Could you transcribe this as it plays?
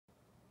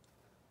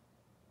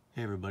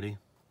Hey everybody,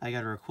 I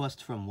got a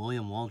request from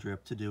William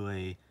Waldrop to do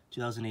a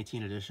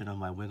 2018 edition of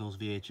my Wiggles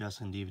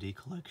VHS and DVD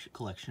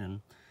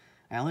collection.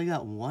 I only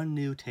got one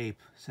new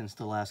tape since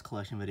the last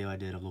collection video I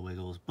did of the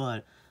Wiggles,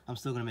 but I'm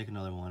still going to make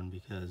another one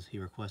because he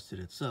requested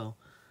it. So,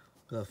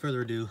 without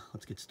further ado,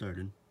 let's get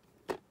started.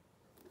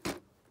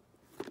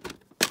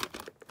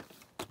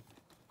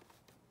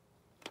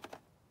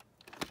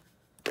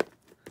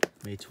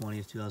 May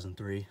 20th,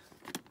 2003.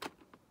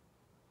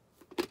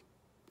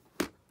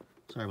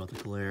 Sorry about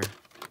the glare.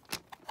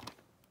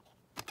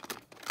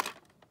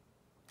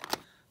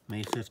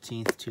 May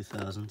 15th,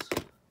 2000.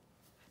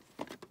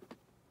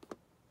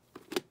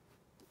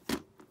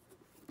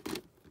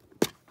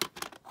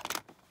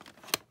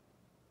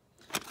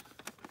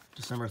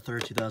 December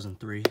 3rd,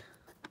 2003.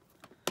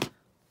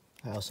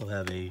 I also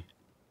have a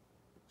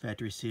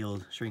factory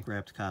sealed shrink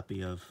wrapped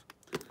copy of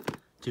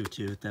Two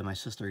Tooth that my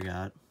sister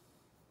got.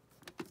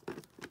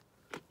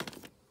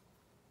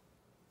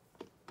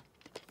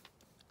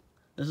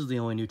 This is the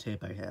only new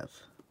tape I have.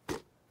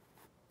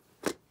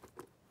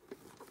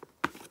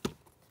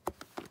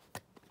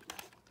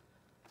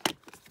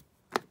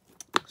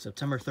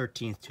 September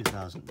 13th,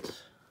 2000.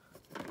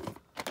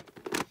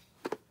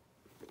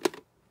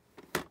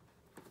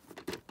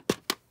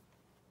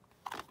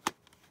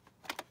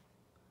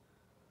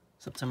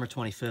 September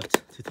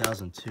 25th,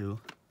 2002.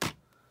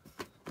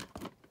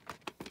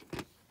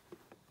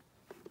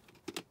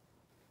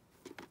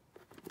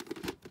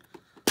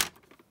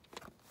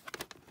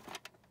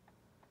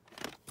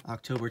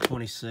 October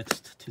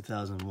 26th,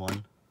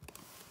 2001.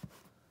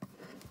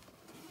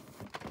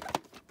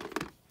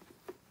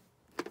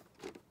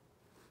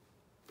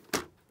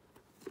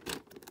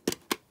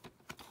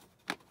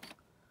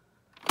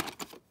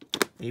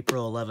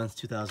 April 11th,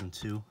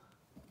 2002.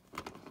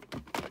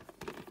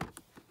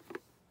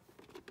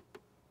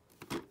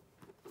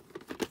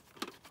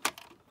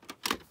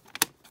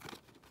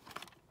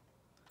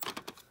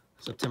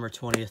 September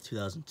 20th,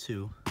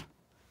 2002.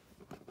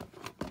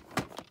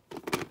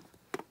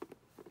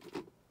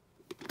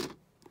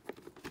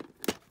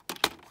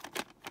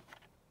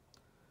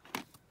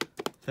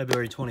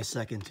 February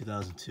 22nd,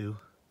 2002.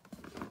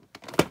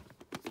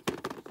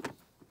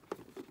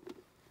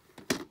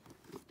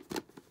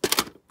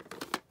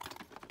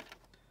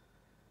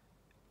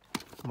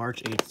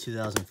 March 8th,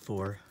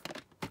 2004.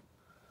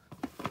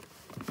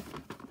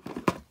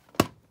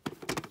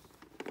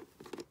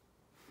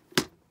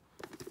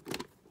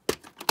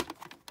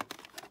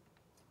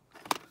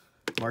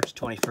 March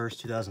 21st,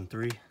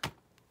 2003.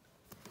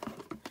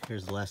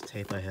 Here's the last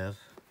tape I have.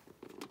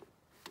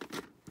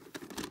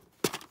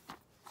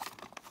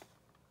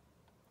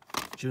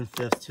 June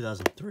 5th,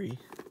 2003.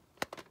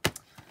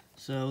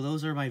 So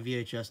those are my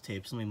VHS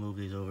tapes. Let me move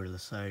these over to the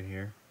side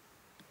here.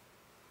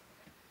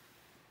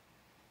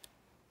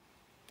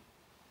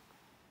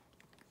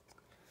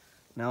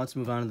 Now let's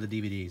move on to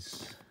the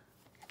DVDs.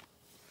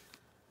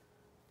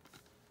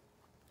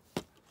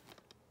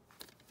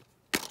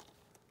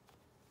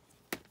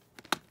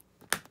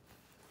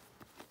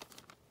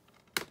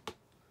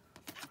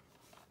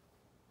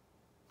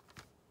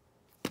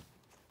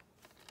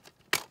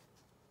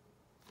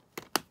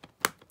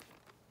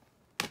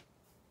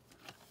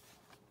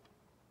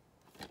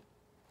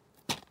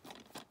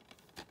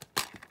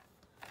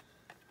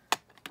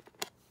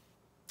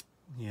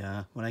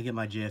 Yeah, when I get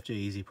my JFJ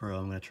Easy Pro,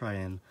 I'm going to try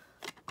and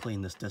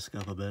clean this disc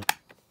up a bit.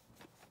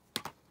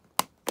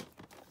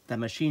 That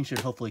machine should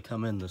hopefully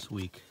come in this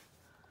week.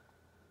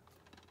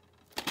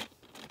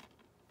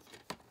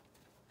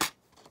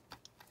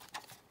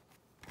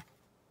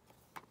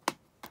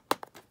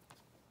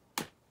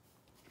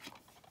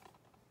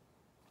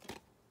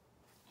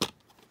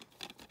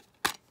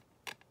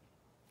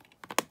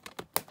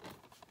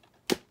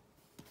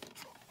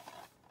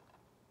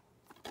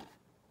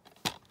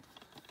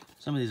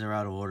 Some of these are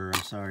out of order,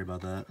 I'm sorry about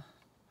that.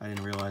 I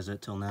didn't realize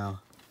it till now.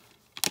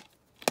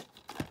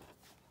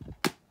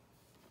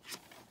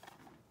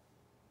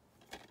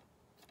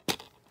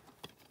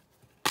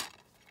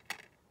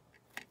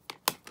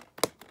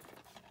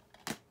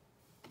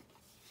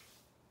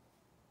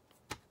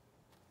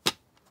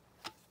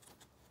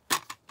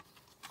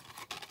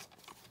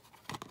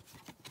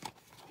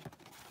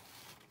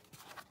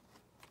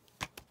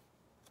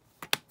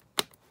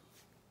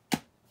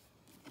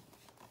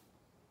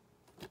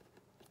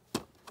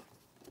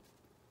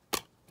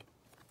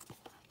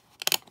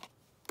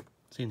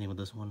 Same thing with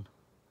this one.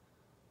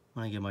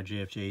 When I get my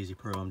JFJ Easy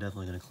Pro, I'm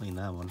definitely going to clean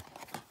that one.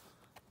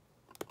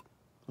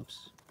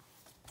 Oops.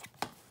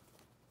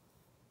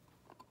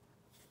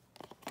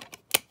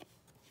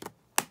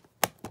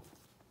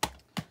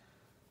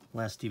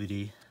 Last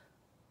DVD.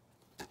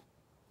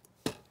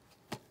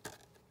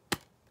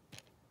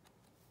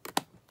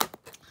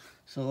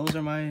 So those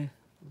are my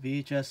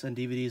VHS and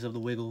DVDs of the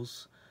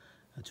Wiggles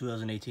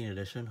 2018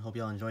 edition. Hope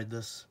y'all enjoyed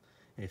this.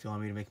 And if you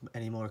want me to make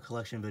any more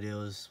collection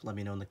videos, let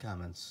me know in the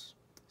comments.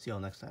 See y'all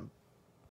next time.